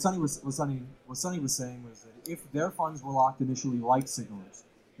guess what Sonny was saying was that if their funds were locked initially like Signalers,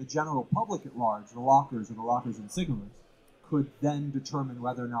 the general public at large, the lockers or the lockers and Signalers, could then determine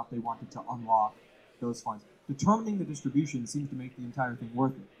whether or not they wanted to unlock those funds. Determining the distribution seems to make the entire thing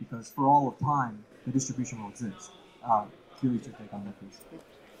worth it, because for all of time, the distribution will exist. Curious your take on that, please.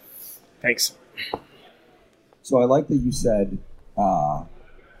 Thanks. So I like that you said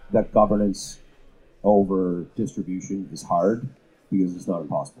that governance over distribution is hard because it's not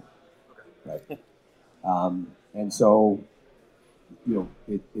impossible, right? And so,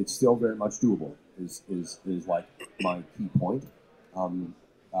 it's still very much doable. Is like my key point in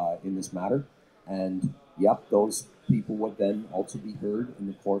this matter. And yep, those people would then also be heard in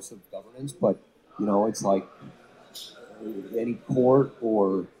the course of governance. But it's like any court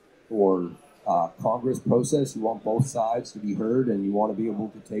or Congress process. You want both sides to be heard, and you want to be able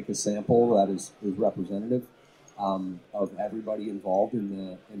to take a sample that is representative of everybody involved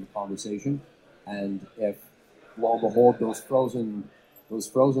in the conversation. And if lo and behold, those frozen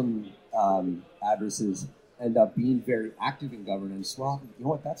addresses end up being very active in governance, well, you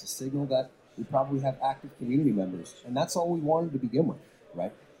know what? That's a signal that we probably have active community members, and that's all we wanted to begin with,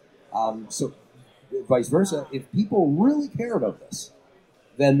 right? So, vice versa, if people really care about this,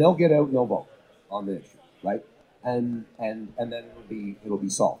 then they'll get out and they'll vote on the issue, right? And then it'll be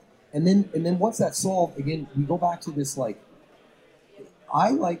solved. And then once that's solved, again, we go back to this, like,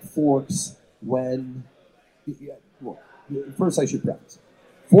 I like forks when, well, first I should preface.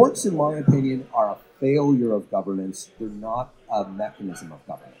 Forks, in my opinion, are a failure of governance. They're not a mechanism of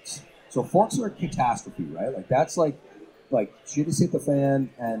governance. So forks are a catastrophe, right? Like, that's like shit has hit the fan,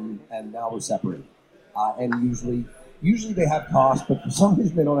 and now we're separated. And usually they have costs, but for some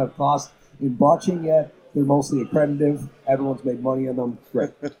reason they don't have costs. In blockchain yet, they're mostly accredited. Everyone's made money on them.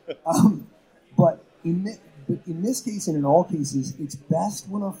 Great. But in this case, and in all cases, it's best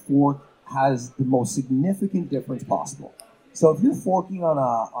when a fork has the most significant difference possible. So if you're forking on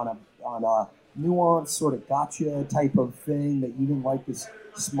a nuanced sort of gotcha type of thing that you didn't like this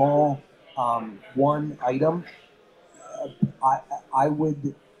small one item, I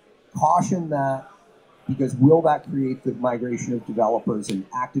would caution that, because will that create the migration of developers and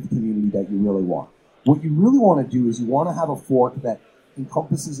active community that you really want? What you really want to do is you want to have a fork that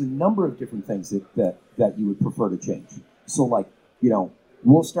encompasses a number of different things that you would prefer to change. So, like,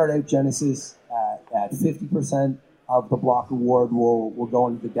 we'll start out Genesis at 50% of the block reward will go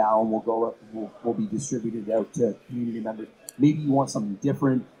into the DAO, and will be distributed out to community members. Maybe you want something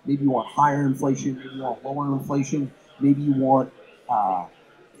different. Maybe you want higher inflation. Maybe you want lower inflation. Maybe you want a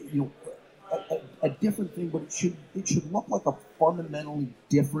different thing, but it should look like a fundamentally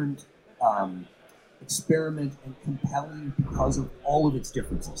different experiment, and compelling because of all of its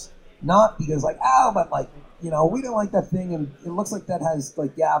differences. Not because but we don't like that thing, and it looks like that has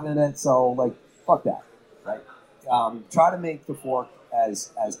like Gavin in it, so like fuck that, right? Try to make the fork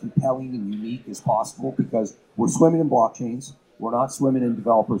as compelling and unique as possible, because we're swimming in blockchains. We're not swimming in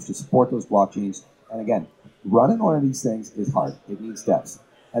developers to support those blockchains. And again, running one of these things is hard. It needs steps.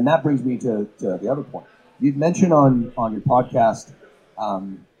 And that brings me to the other point. You'd mentioned on your podcast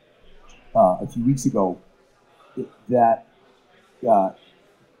a few weeks ago that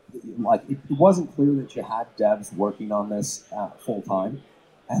it wasn't clear that you had devs working on this full time.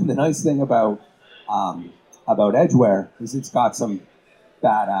 And the nice thing about Edgeware is it's got some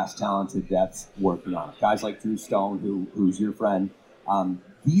badass, talented devs working on it. Guys like Drew Stone, who's your friend.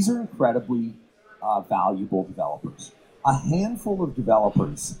 These are incredibly valuable developers. A handful of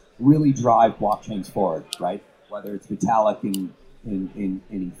developers really drive blockchains forward, right? Whether it's Vitalik in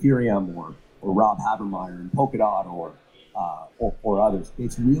Ethereum or Rob Habermeyer in Polkadot or others.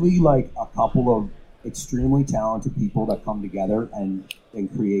 It's really like a couple of extremely talented people that come together and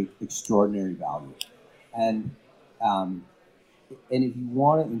create extraordinary value. And if you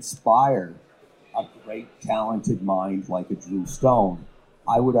want to inspire a great talented mind like a Drew Stone,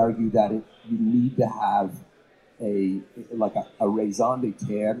 I would argue that you need to have a raison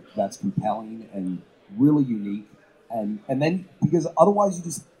d'etre that's compelling and really unique, and then, because otherwise you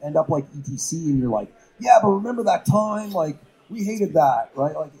just end up like ETC, and you're like, yeah, but remember that time, like we hated that,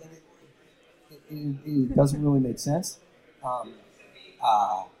 right? Like, and it doesn't really make sense,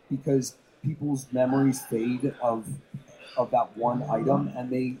 because people's memories fade of that one item, and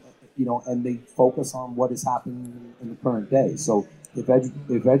they focus on what is happening in the current day. So if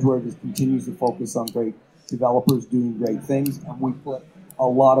Edgeware just continues to focus on great developers doing great things, and we put a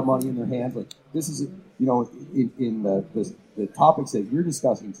lot of money in their hands. Like this is, in the topics that you're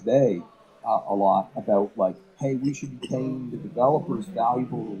discussing today, a lot about like, hey, we should be paying the developers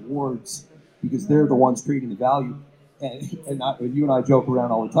valuable rewards because they're the ones creating the value. And you and I joke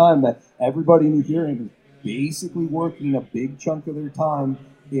around all the time that everybody in Ethereum is basically working a big chunk of their time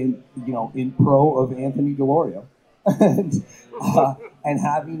in pro of Anthony Delorio, and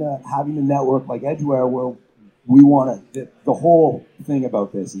having a network like Edgeware where we want to. The whole thing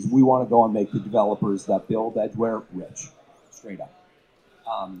about this is we want to go and make the developers that build Edgeware rich, straight up.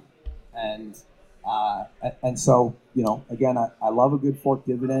 And so, again, I love a good fork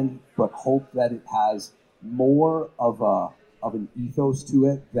dividend, but hope that it has more of an ethos to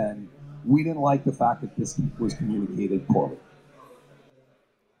it than we didn't like the fact that this was communicated poorly.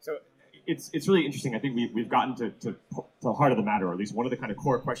 So it's really interesting. I think we've gotten to the heart of the matter, or at least one of the kind of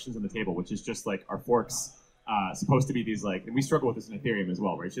core questions on the table, which is just like, are forks supposed to be these like, and we struggle with this in Ethereum as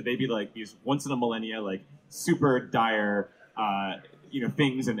well, right? Should they be like these once in a millennia, like super dire,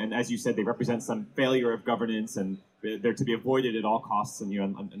 things, and as you said, they represent some failure of governance, and they're to be avoided at all costs, and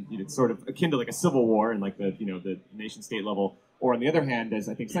it's sort of akin to like a civil war and like the nation state level. Or on the other hand, as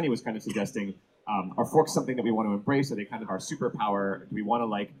I think Sunny was kind of suggesting, are forks something that we want to embrace? Are they kind of our superpower? Do we want to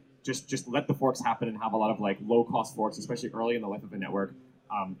like just let the forks happen and have a lot of like low cost forks, especially early in the life of a network?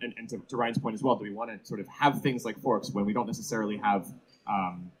 And to Ryan's point as well, do we want to sort of have things like forks when we don't necessarily have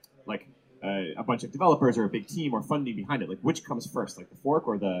a bunch of developers or a big team or funding behind it? Like, which comes first, like the fork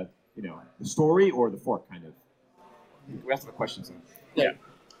or the story or the fork, kind of? We have some questions. Yeah.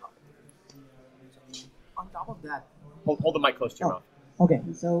 On top of that, hold the mic close to your mouth. Okay,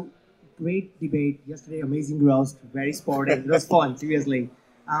 so great debate yesterday, amazing roast, very sporting. It was fun, seriously.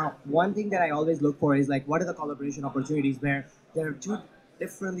 One thing that I always look for is like, what are the collaboration opportunities where there are two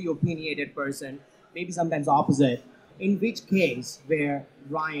differently opinionated person, maybe sometimes opposite. In which case, where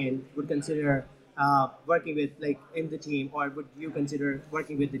Ryan would consider working with like in the team, or would you consider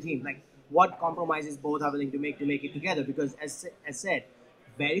working with the team? Like, what compromises both are willing to make it together? Because as said,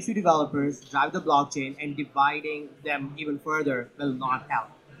 very few developers drive the blockchain, and dividing them even further will not help.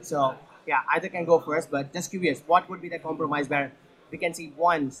 So yeah, either can go first, but just curious, what would be the compromise where we can see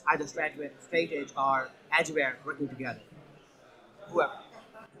once either Straight Edge or Edgeware working together? Whoever.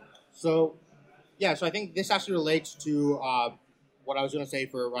 So I think this actually relates to what I was going to say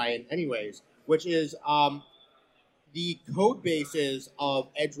for Ryan anyways, which is the code bases of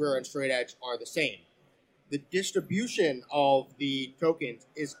Edgeware and Straight Edge are the same. The distribution of the tokens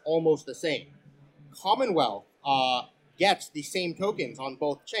is almost the same. Commonwealth gets the same tokens on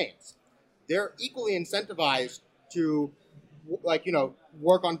both chains. They're equally incentivized to,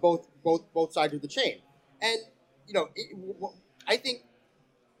 work on both sides of the chain. And I think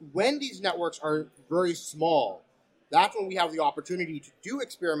when these networks are very small, that's when we have the opportunity to do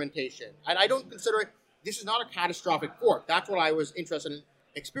experimentation. And I don't consider this is not a catastrophic fork. That's what I was interested in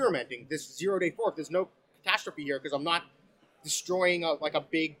experimenting. This 0-day fork, there's no catastrophe here because I'm not destroying a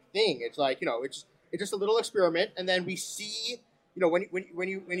big thing. It's like, it's just a little experiment, and then we see, when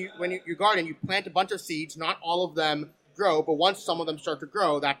you garden, you plant a bunch of seeds. Not all of them grow, but once some of them start to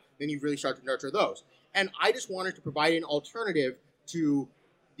grow, then you really start to nurture those. And I just wanted to provide an alternative to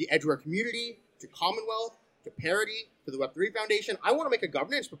the Edgeware community, to Commonwealth, to Parity, to the Web3 Foundation. I want to make a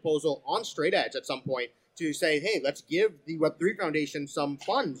governance proposal on Straight Edge at some point to say, hey, let's give the Web3 Foundation some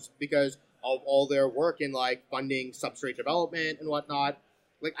funds because of all their work in like funding substrate development and whatnot.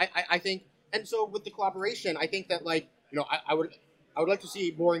 Like I think, and so with the collaboration, I think that I would like to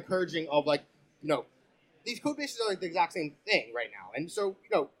see more encouraging of these code bases are like the exact same thing right now. And so,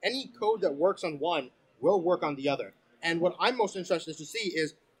 any code that works on one will work on the other. And what I'm most interested to see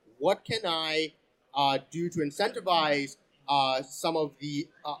is what can I do to incentivize some of these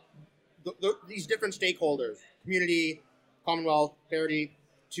different stakeholders, community, Commonwealth, Parity,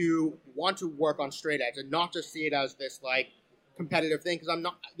 to want to work on Straight Edge and not just see it as this like competitive thing. Because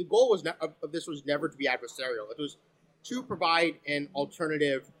the goal of this was never to be adversarial. It was to provide an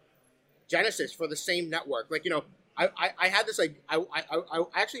alternative genesis for the same network. I had this I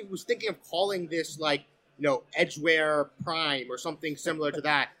actually was thinking of calling this Edgeware Prime or something similar to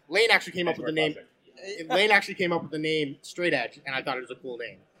that. Lane actually came up with the name. Lane actually came up with the name Straight Edge, and I thought it was a cool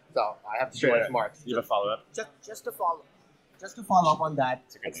name. So I have to share it with Mark. You have a follow up? Just to follow up on that,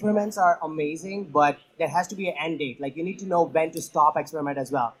 experiments are amazing, but there has to be an end date. Like, you need to know when to stop experiment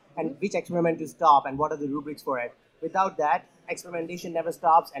as well, and which experiment to stop, and what are the rubrics for it. Without that, experimentation never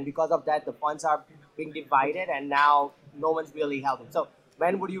stops, and because of that, the funds are being divided, and now no one's really helping. So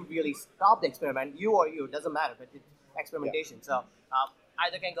when would you really stop the experiment? You or you, doesn't matter, but it's experimentation. Yeah. So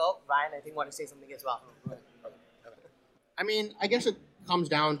either can go. Ryan, I think want to say something as well. I mean, I guess it comes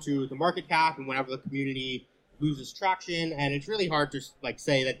down to the market cap and whenever the community loses traction, and it's really hard to like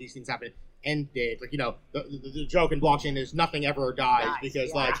say that these things happen end date. Like, you know, the joke in blockchain is nothing ever dies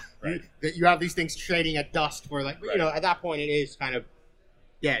because like you have these things trading at dust for like you know, at that point it is kind of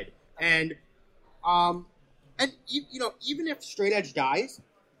dead. And you know, even if Straight Edge dies,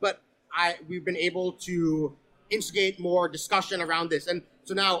 but we've been able to instigate more discussion around this. And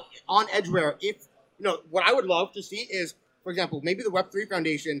so now on Edgeware, if you know, what I would love to see is, for example, maybe the Web3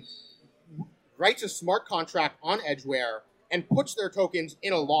 Foundation writes a smart contract on Edgeware and puts their tokens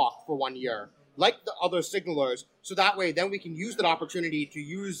in a lock for 1 year, like the other signalers, so that way then we can use that opportunity to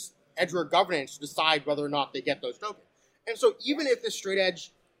use Edgeware governance to decide whether or not they get those tokens. And so even if this Straight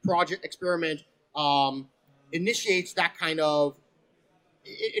Edge project experiment initiates that kind of,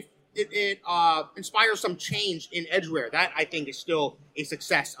 it inspires some change in Edgeware, that I think is still a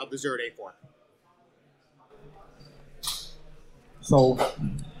success of the zero-day fork. So,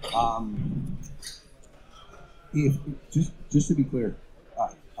 if just to be clear,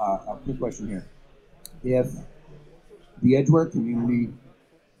 a quick question here: if the Edgeware community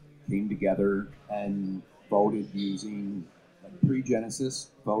came together and voted using, like,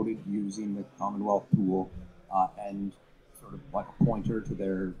 pre-Genesis, voted using the Commonwealth tool, and sort of like a pointer to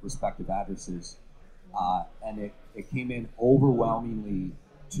their respective addresses, and it came in overwhelmingly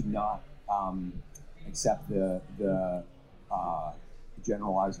to not accept the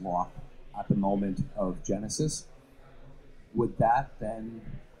generalized lock at the moment of Genesis, would that then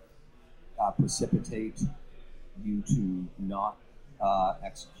precipitate you to not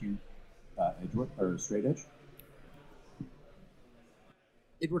execute Edgeware or Straight Edge?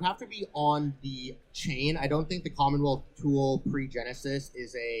 It would have to be on the chain. I don't think the Commonwealth tool pre-Genesis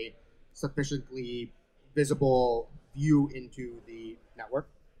is a sufficiently visible view into the network.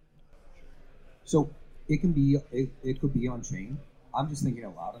 So it can be, it could be on chain. I'm just thinking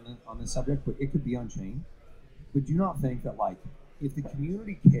out loud on this subject, but it could be on chain. But do you not think that, like, if the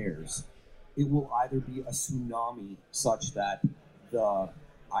community cares, it will either be a tsunami such that the,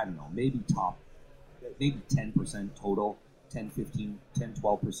 I don't know, maybe 10% total, 10, 15, 10,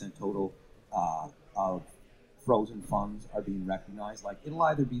 12% total of frozen funds are being recognized. Like, it'll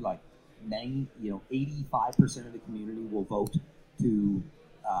either be like 85% of the community will vote to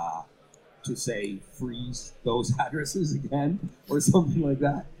say freeze those addresses again or something like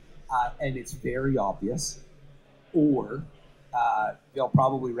that, and it's very obvious, or they'll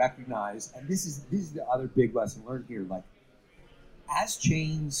probably recognize, and this is the other big lesson learned here, like, as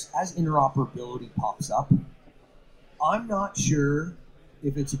interoperability pops up, I'm not sure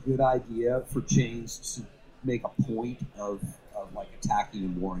if it's a good idea for chains to make a point of like attacking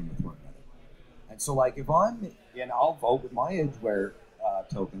and warring with one another. And so, like, if I'll vote with my Edgeware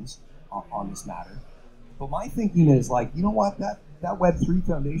tokens on this matter, but my thinking is, like, you know what, that Web3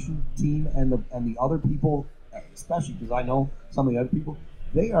 Foundation team and the other people, especially because I know some of the other people,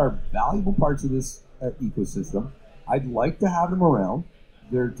 they are valuable parts of this ecosystem. I'd like to have them around.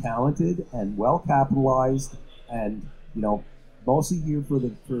 They're talented and well capitalized, and, you know, mostly here for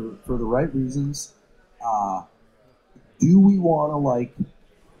the right reasons. Do we want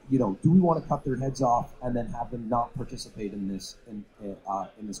to cut their heads off and then have them not participate in this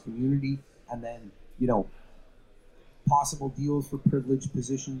community, and then, you know, possible deals for privileged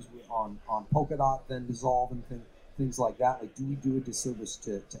positions on Polkadot then dissolve and things like that? Like, do we do a disservice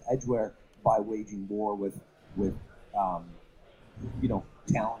to Edgeware by waging war with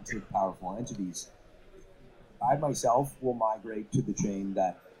talented, powerful entities? I myself will migrate to the chain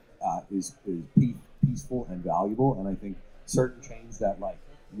that is peaceful and valuable, and I think certain chains that, like,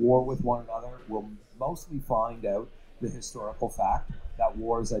 war with one another will mostly find out the historical fact that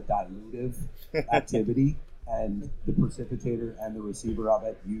war is a dilutive activity, and the precipitator and the receiver of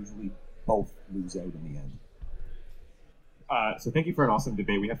it usually both lose out in the end. So thank you for an awesome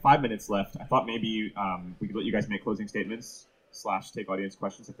debate. We have 5 minutes left. I thought maybe we could let you guys make closing statements / take audience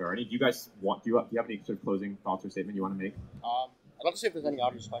questions if there are any. Do you guys do you have any sort of closing thoughts or statement you want to make? I'd love to see if there's any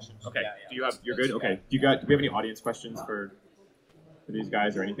audience questions. Okay. Yeah. You're good? Okay. Do we have any audience questions for these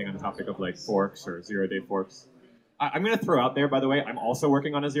guys, or anything on the topic of, like, forks or zero-day forks? I'm going to throw out there, by the way, I'm also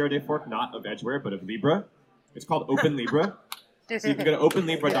working on a zero-day fork, not of Edgeware, but of Libra. It's called Open Libra. So you can go to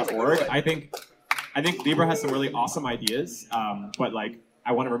openlibra.org. I think Libra has some really awesome ideas, but, like,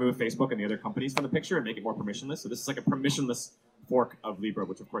 I want to remove Facebook and the other companies from the picture and make it more permissionless. So this is like a permissionless fork of Libra,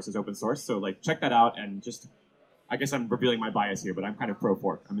 which of course is open source. So, like, check that out, and just, I guess I'm revealing my bias here, but I'm kind of pro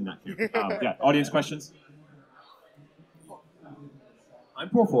fork. I'm in that camp. Yeah, audience questions? I'm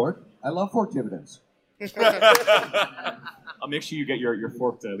pro fork. I love fork dividends. I'll make sure you get your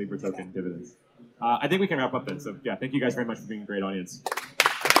forked Libra token dividends. I think we can wrap up then. So yeah, thank you guys very much for being a great audience.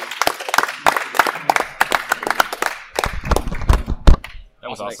 That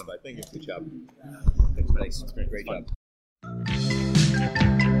was awesome. Thank you. Good job. Thanks, buddy. Great job.